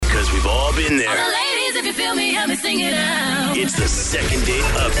in there. All the ladies, if you feel me, help me sing it out. It's the second date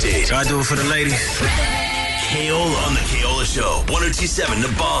update. I do it for the ladies. Keola on the Keola Show. 102.7 The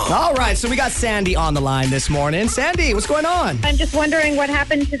Bomb. All right, so we got Sandy on the line this morning. Sandy, what's going on? I'm just wondering what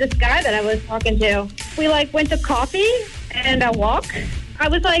happened to this guy that I was talking to. We went to coffee and a walk. I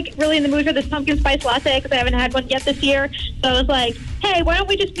was really in the mood for this pumpkin spice latte because I haven't had one yet this year. So I was like, hey, why don't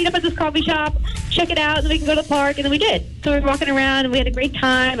we just meet up at this coffee shop, check it out, and then we can go to the park. And then we did. So we were walking around and we had a great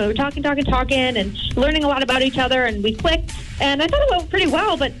time. And we were talking and learning a lot about each other. And we clicked. And I thought it went pretty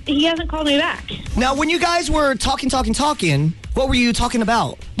well, but he hasn't called me back. Now, when you guys were talking, what were you talking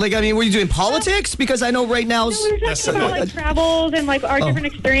about? Were you doing politics? Because I know right now... No, we were talking about travels and our different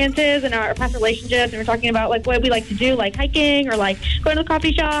experiences and our past relationships. And we were talking about what we like to do, like hiking or going to the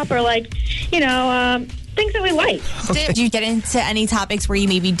coffee shop or things that we like. Okay. Did you get into any topics where you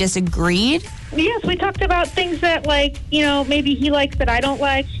maybe disagreed? Yes, we talked about things that maybe he likes that I don't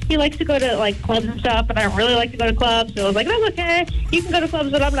like. He likes to go to clubs and stuff, but I don't really like to go to clubs. So I was like, that's okay. You can go to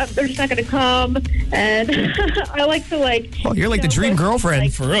clubs, but they're just not going to come. And I like to Oh, you're the dream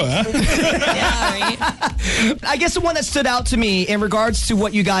girlfriend. For real, huh? Yeah, right. I guess the one that stood out to me in regards to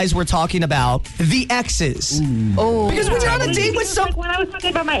what you guys were talking about, the exes. Oh, because when you're on a date with some... when I was talking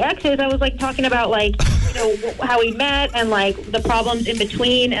about my exes, I was talking about how we met and the problems in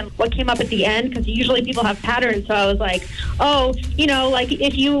between and what came up at the end, because usually people have patterns. So I was like,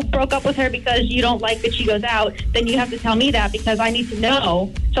 if you broke up with her because you don't like that she goes out, then you have to tell me that because I need to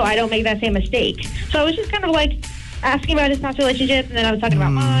know so I don't make that same mistake. So I was just kind of asking about his past relationships, and then I was talking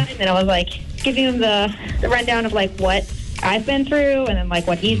about mine, and then I was giving him the rundown of what I've been through and then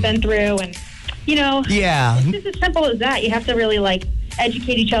what he's been through, and yeah, it's just as simple as that. You have to really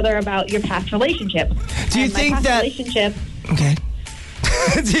educate each other about your past relationship. Do you think that relationship? Okay.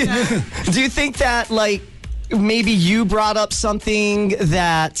 do you think that maybe you brought up something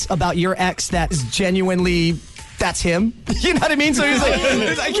that about your ex that is genuinely that's him? You know what I mean? So he's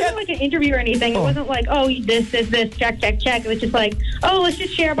it wasn't an interview or anything. It wasn't this, check. It was just let's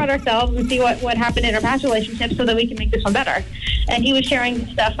just share about ourselves and see what happened in our past relationships so that we can make this one better. And he was sharing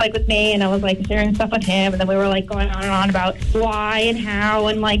stuff with me, and I was sharing stuff with him, and then we were going on and on about why and how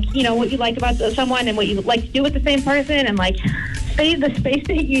and what you like about someone and what you like to do with the same person, and save the space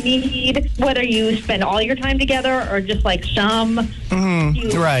that you need, whether you spend all your time together or just some. Mm-hmm. Do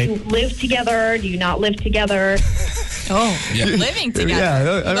you live together? Do you not live together? Oh, yeah. Living together.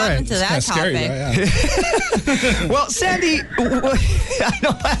 Yeah, all right. Into that topic. Scary, right? Yeah. Well, Sandy,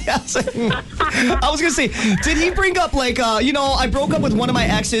 I was going to say, did he bring up I broke up with one of my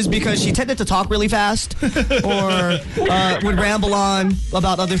exes because she tended to talk really fast or would ramble on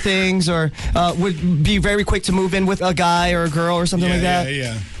about other things or would be very quick to move in with a guy or a girl or something like that?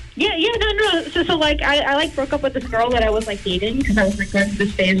 Yeah, no. So I broke up with this girl that I was dating because I was going through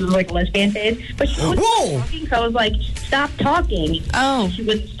this phase, it was lesbian phase. But she wasn't talking, so I was stop talking. Oh. She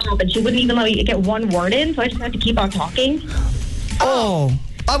wouldn't stop, and she wouldn't even let me get one word in, so I just had to keep on talking. Oh.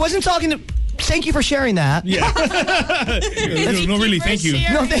 I wasn't talking to... Thank you for sharing that. Yeah. No, really, thank you.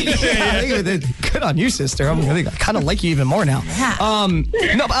 No, thank you. Yeah, good on you, sister. I kind of like you even more now. Yeah.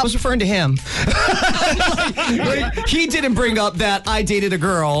 No, but I was referring to him. He didn't bring up that I dated a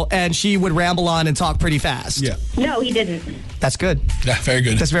girl and she would ramble on and talk pretty fast. Yeah. No, he didn't. That's good. Yeah, very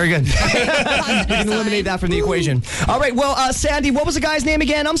good. That's very good. We can eliminate that from the equation. All right, well, Sandy, what was the guy's name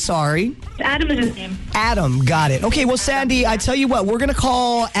again? I'm sorry. Adam is his name. Adam, got it. Okay, well, Sandy, I tell you what, we're going to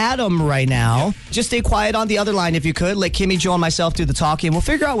call Adam right now. Just stay quiet on the other line if you could. Let Kimmy, Joe, and myself do the talking. We'll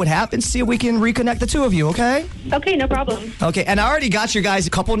figure out what happens, see if we can reconnect the two of you, okay? Okay, no problem. Okay, and I already got your guys'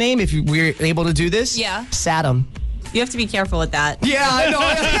 couple name if we're able to do this. Yeah. Saddam. You have to be careful with that. Yeah, I know.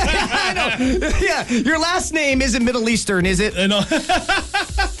 I know. Yeah, your last name isn't Middle Eastern, is it? No.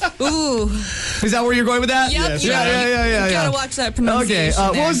 Ooh. Is that where you're going with that? Yep. Yes, Yeah. You gotta watch that pronunciation.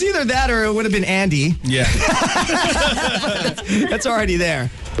 Okay. Well, it's either that or it would have been Andy. Yeah. That's already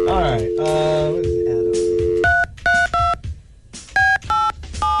there. All right. What is Adam?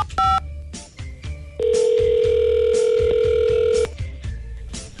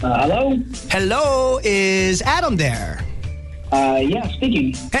 Hello? Hello, is Adam there? Yeah,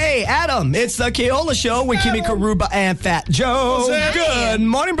 speaking. Hey, Adam, it's the Keola Show with Kimmy Karuba and Fat Joe. Good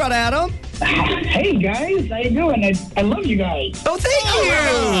morning, brother Adam. Hey, guys. How you doing? I love you guys. Oh, thank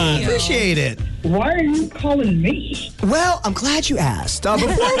you. Appreciate it. Why are you calling me? Well, I'm glad you asked. Before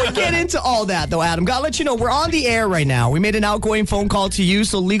we get into all that, though, Adam, gotta let you know, we're on the air right now. We made an outgoing phone call to you,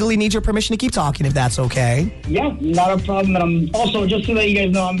 so legally need your permission to keep talking, if that's okay. Yeah, not a problem. And I'm also, just to let you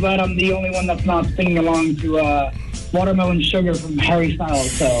guys know, I'm glad I'm the only one that's not singing along to Watermelon Sugar from Harry Styles.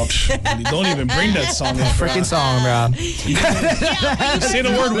 So Don't even bring that song up. Freaking song, bro. Say the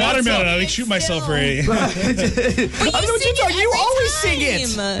word watermelon, I'll shoot myself already. But I know what you're talking. You always sing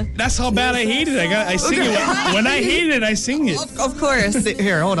it. That's how bad I hate it. I sing it. When I hate it, I sing it. Of course.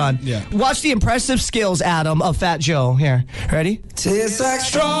 Here, hold on. Yeah. Watch the impressive skills, Adam, of Fat Joe. Here, ready? Tastes like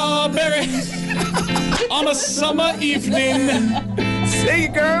strawberry on a summer evening, Sing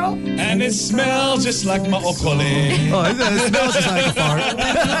it, girl. and it smells just like my okole. Oh, it smells just like a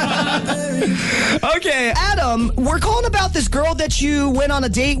fart. Okay, Adam, we're calling about this girl that you went on a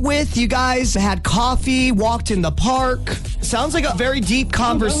date with. You guys had coffee, walked in the park. Sounds like a very deep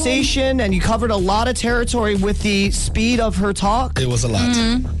conversation, and you covered a lot of territory with the speed of her talk. It was a lot.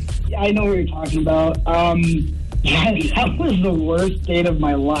 yeah, I know what you're talking about. Yeah, that was the worst date of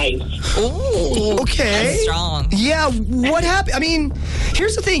my life. Ooh, okay. That's strong. Yeah, what happened? I mean,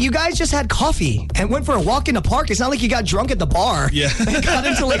 here's the thing. You guys just had coffee and went for a walk in the park. It's not like you got drunk at the bar. Yeah. Got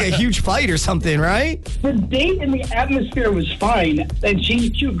into like a huge fight or something, right? The date and the atmosphere was fine, and she's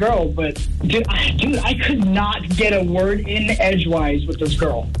a cute girl, but dude, I could not get a word in edgewise with this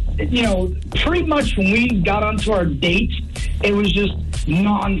girl. You know, pretty much when we got onto our date, it was just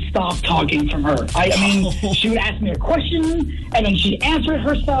non-stop talking from her. I mean, she would ask me a question, and then she'd answer it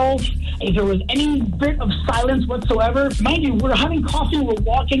herself. If there was any bit of silence whatsoever, mind you, we're having coffee, we're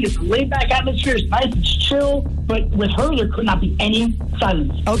walking, it's a laid-back atmosphere, it's nice, it's chill, but with her, there could not be any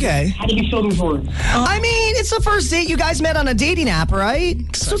silence. Okay. Had to be filled with words. I mean, it's the first date you guys met on a dating app, right?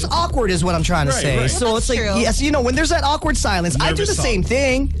 So it's awkward is what I'm trying to say. right. So Well, it's that's like, true. yes, you know, when there's that awkward silence, I do Nervous the same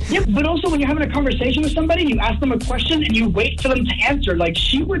thing. Yeah, but also when you're having a conversation with somebody, you ask them a question and you wait for them to answer. Like,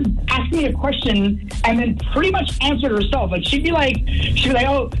 she would ask me a question and then pretty much answer it herself. Like, she'd be like,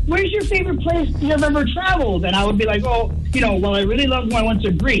 oh, where's your favorite place you've ever traveled? And I would be like, oh, you know, well, I really loved when I went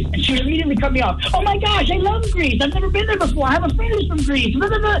to Greece. And she would immediately cut me off. Oh my gosh, I love Greece. I've never been there before. I have a friend who's from Greece. Blah,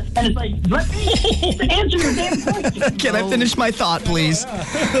 blah, blah. And it's like, let me answer your damn question. Can I finish my thought, please?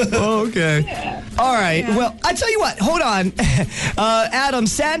 Okay. Yeah. All right. Well, I tell you what. Hold on. Adam,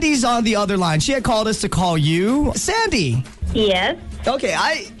 Sandy's on the other line. She had called us to call you. Sandy. Yes. Okay,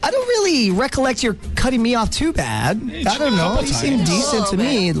 I don't really recollect you're cutting me off too bad. I don't know. You seem decent to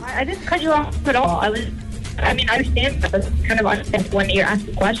me. I didn't cut you off at all. I understand that. That's kind of understand when you're asked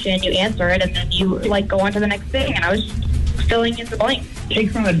a question, you answer it, and then you, like, go on to the next thing. And I was just filling in the blank.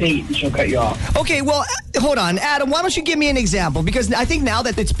 Take her on a date and she'll cut you off. Okay, well, hold on. Adam, why don't you give me an example? Because I think now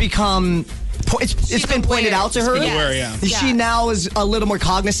that it's become... It's been pointed out to her. She's aware, yeah. She now is a little more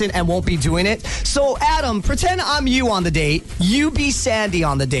cognizant and won't be doing it. So, Adam, pretend I'm you on the date. You be Sandy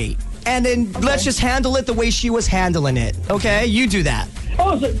on the date. And then let's just handle it the way she was handling it. Okay? You do that.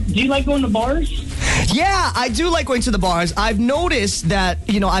 Oh, so do you like going to bars? Yeah, I do like going to the bars. I've noticed that,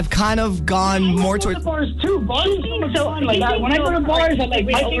 you know, I've kind of gone more I go toward... to bars too. Bars is so much fun. Like, when I go to bars, I'm like,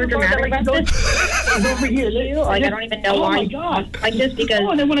 my favorite bar I like to go is over here. Like, I don't even know oh why. my God. Like, just because. Oh,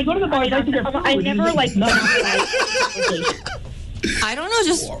 and then when I go to the bars, I like to get food. I never, like, I don't know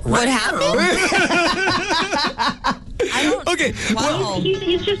just what happened. I don't. Okay. Wow.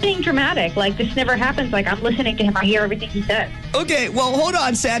 He's just being dramatic. Like, this never happens. Like, I'm listening to him. I hear everything he says. Okay, well, hold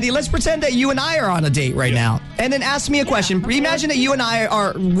on, Sandy. Let's pretend that you and I are on a date right now. And then ask me a question. Imagine that you and I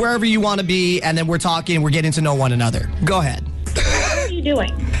are wherever you want to be, and then we're talking, we're getting to know one another. Go ahead. What are you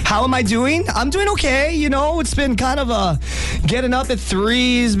doing? How am I doing? I'm doing okay. You know, it's been kind of getting up at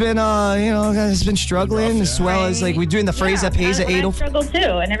 3 has been, you know, it's been struggling Rough, as well as, like, we're doing the phrase that pays at I 8:05. struggle too,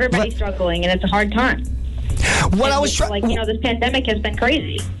 and everybody's struggling, and it's a hard time. What I was trying... Like, you know, this pandemic has been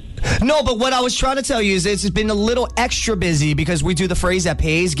crazy. No, but what I was trying to tell you is it's been a little extra busy because we do the phrase that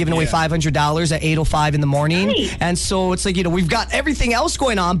pays, giving away $500 at 8:05 in the morning. Right. And so it's like, you know, we've got everything else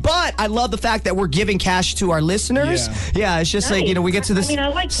going on, but I love the fact that we're giving cash to our listeners. Yeah, it's just like, you know, we get to this... I mean, I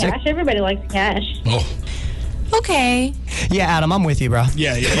like cash. Everybody likes cash. Oh. Okay. Yeah, Adam, I'm with you, bro.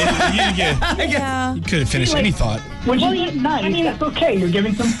 Yeah. Yeah. You couldn't finish any thought. Which is nice. That's okay. You're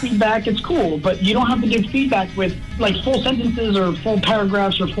giving some feedback. It's cool. But you don't have to give feedback with, like, full sentences or full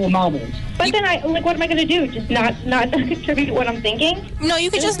paragraphs or full novels. But then what am I going to do? Just not contribute what I'm thinking? No,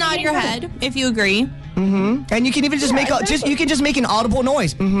 you could just nod your head if you agree. And you can even just you can just make an audible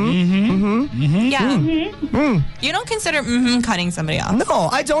noise. Yeah. You don't consider cutting somebody off. No,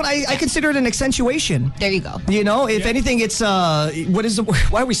 I don't. I consider it an accentuation. There you go. You know, if anything, it's what is the?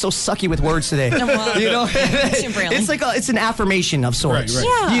 Why are we so sucky with words today? Well, you know, really. it's like it's an affirmation of sorts. Right.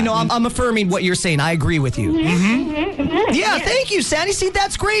 Yeah. You know, I'm affirming what you're saying. I agree with you. Yeah, thank you, Sandy. See,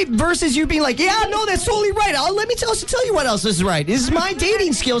 that's great. Versus you being like, yeah, no, that's totally right. Let me tell you what else is right. Is my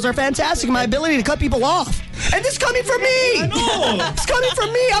dating skills are fantastic. My ability to cut people off. And this coming from me. I know. It's coming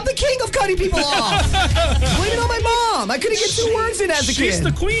from me. I'm the king of cutting people off. Blame it on my mom. I couldn't get 2 words in as a kid. She's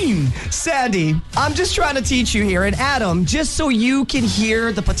the queen. Sandy, I'm just trying to teach you here. And Adam, just so you can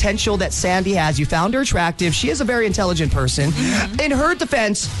hear the potential that Sandy has, you found her attractive. She is a very intelligent person. In her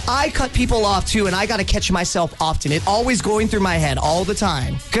defense, I cut people off too, and I got to catch myself often. It always going through my head all the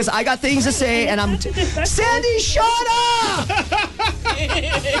time. Because I got things to say, and I'm... Sandy, shut up!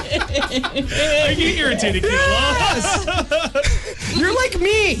 I get irritated, Keola. Yes! You're like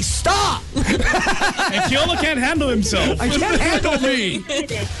me. Stop! And Keola can't handle himself. I can't handle me.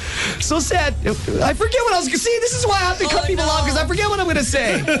 So sad. I forget what I was going to say. This is why I have to cut people off, because I forget what I'm going to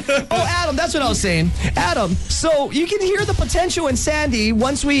say. Oh, Adam, that's what I was saying. Adam, so you can hear the potential in Sandy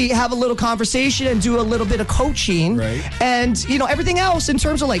once we have a little conversation and do a little bit of coaching. Right. And, you know, everything else in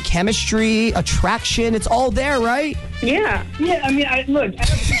terms of like chemistry, attraction, it's all there, right? Yeah. Yeah, I mean, look,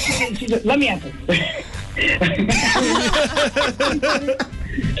 let me answer.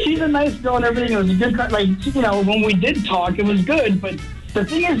 She's a nice girl and everything. It was a good, like, you know, when we did talk, it was good. But the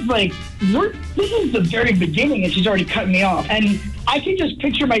thing is, like, this is the very beginning, and she's already cut me off. And I can just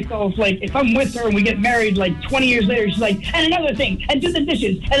picture myself, like, if I'm with her and we get married, like, 20 years later, she's like, and another thing, and do the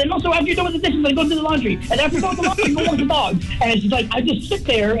dishes. And then also, after you're done with the dishes, like, go do the laundry. And after you're done with the laundry, go walk the dog. And it's just like, I just sit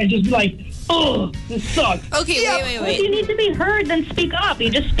there and just be like, oh, this sucks. Okay, If you need to be heard, then speak up. You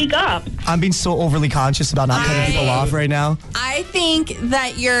just speak up. I'm being so overly conscious about not cutting people off right now. I think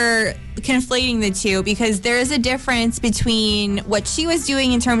that you're conflating the two, because there is a difference between what she was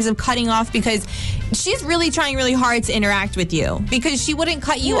doing in terms of cutting off, because she's really trying really hard to interact with you, because she wouldn't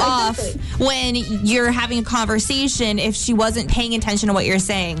cut you off when you're having a conversation if she wasn't paying attention to what you're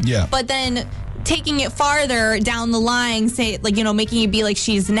saying. Yeah. But then taking it farther down the line, say, like, you know, making it be like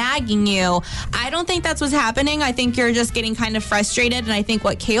she's nagging you. I don't think that's what's happening. I think you're just getting kind of frustrated. And I think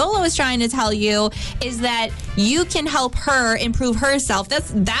what Keola was trying to tell you is that you can help her improve herself.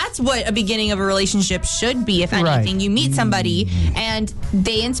 That's what a beginning of a relationship should be. If anything, you meet somebody and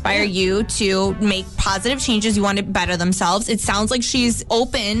they inspire you to make positive changes. You want to better themselves. It sounds like she's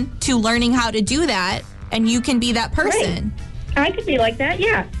open to learning how to do that, and you can be that person. I could be like that,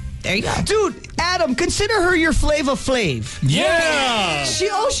 yeah. There you go. Dude, Adam, consider her your Flava Flav. Yeah. She's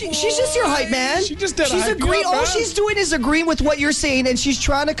just your hype man. She just did She's hype you agreeing. up, All man. she's doing is agreeing with what you're saying, and she's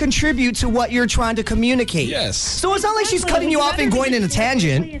trying to contribute to what you're trying to communicate. Yes. So it's not like she's cutting you off and going in a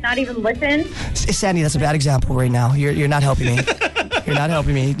tangent. And not even listen. Sandy, that's a bad example right now. You're not helping me. You're not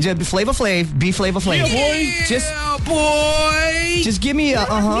helping me. Flava Flav, be Flava Flav. Just give me a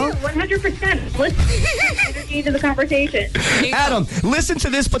 100%. Listen energy to the conversation. Adam, listen to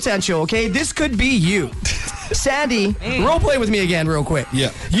this potential, okay? This could be you. Sandy, role play with me again real quick.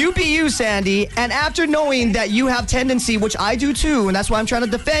 Yeah. You be you, Sandy, and after knowing that you have tendency, which I do too, and that's why I'm trying to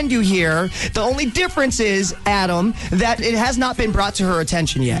defend you here, the only difference is, Adam, that it has not been brought to her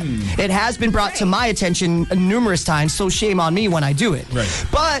attention yet. It has been brought to my attention numerous times, so shame on me when I do it. Right.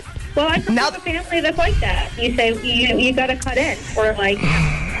 But Well, I come now, from a family that's like that. You say, you got to cut in, or like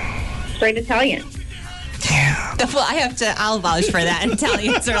straight Italian. Well, I'll vouch for that.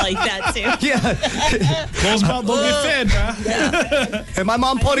 Italians are like that too. yeah. Close mouth don't get fed, man. And my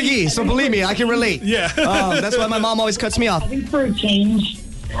mom Portuguese, so believe me, I can relate. Yeah. That's why my mom always cuts me off. I think for a change,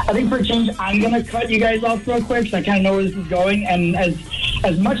 I'm going to cut you guys off real quick, so I kind of know where this is going. And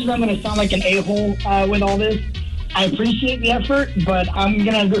as much as I'm going to sound like an a-hole with all this, I appreciate the effort, but I'm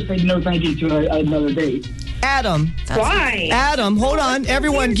going to go say no thank you to another date. Adam. Why? Adam, hold on.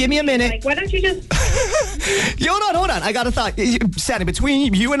 Everyone, give me a minute. Like, why don't you just... Hold on. I got a thought. Sandy,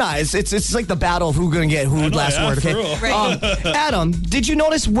 between you and I, it's like the battle of who's going to get who last word, okay? Right. Adam, did you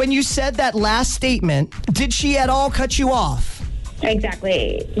notice when you said that last statement, did she at all cut you off?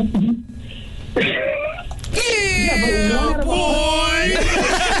 Exactly.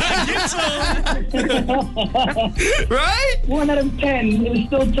 Right? 1 out of 10 is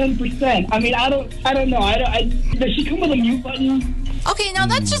still 10%. I mean, I don't know. Does she come with a mute button? Okay, now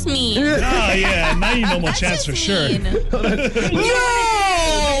that's just mean. Oh, yeah. Now you know more chance for sure. Mean. No,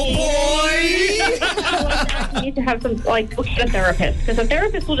 boy! you need to have some, like, look at a therapist. Because a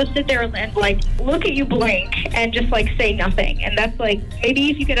therapist will just sit there and, like, look at you blank and just, like, say nothing. And that's, like, maybe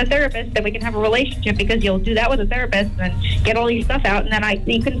if you get a therapist, then we can have a relationship because you'll do that with a therapist and get all your stuff out. And then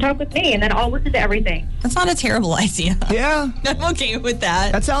you can talk with me and then I'll listen to everything. That's not a terrible idea. Yeah. I'm okay with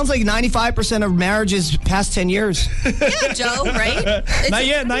that. That sounds like 95% of marriages past 10 years. Yeah, Joe, right? Not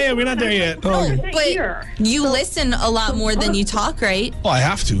yet. We're not there yet. No, but Here. you listen a lot more than you talk, right? Oh, I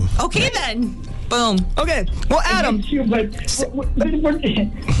have to. Okay, then. Boom. Okay. Well, Adam. It's true, but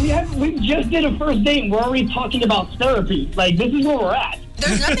we just did a first date and we're already talking about therapy. Like, this is where we're at.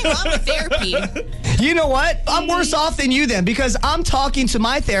 There's nothing wrong with therapy. You know what? I'm worse off than you then because I'm talking to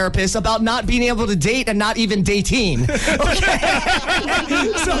my therapist about not being able to date and not even dating. Okay?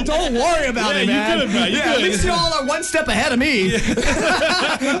 So don't worry about it, man. You good, man. At least you all are one step ahead of me.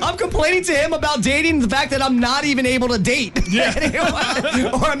 I'm complaining to him about dating, the fact that I'm not even able to date.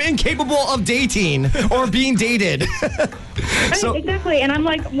 Or I'm incapable of dating or being dated. Right, exactly. And I'm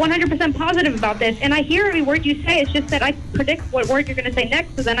like 100% positive about this. And I hear every word you say. It's just that I predict what word you're going to say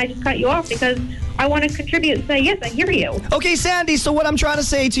next. So then I just cut you off because I want to contribute and say, yes, I hear you. Okay, Sandy, so what I'm trying to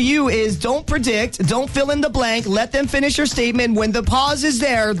say to you is don't predict, don't fill in the blank, let them finish your statement. When the pause is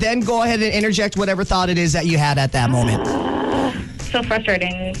there, then go ahead and interject whatever thought it is that you had at that moment. So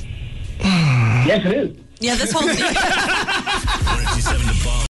frustrating. Yes, it is. Yeah, this whole thing.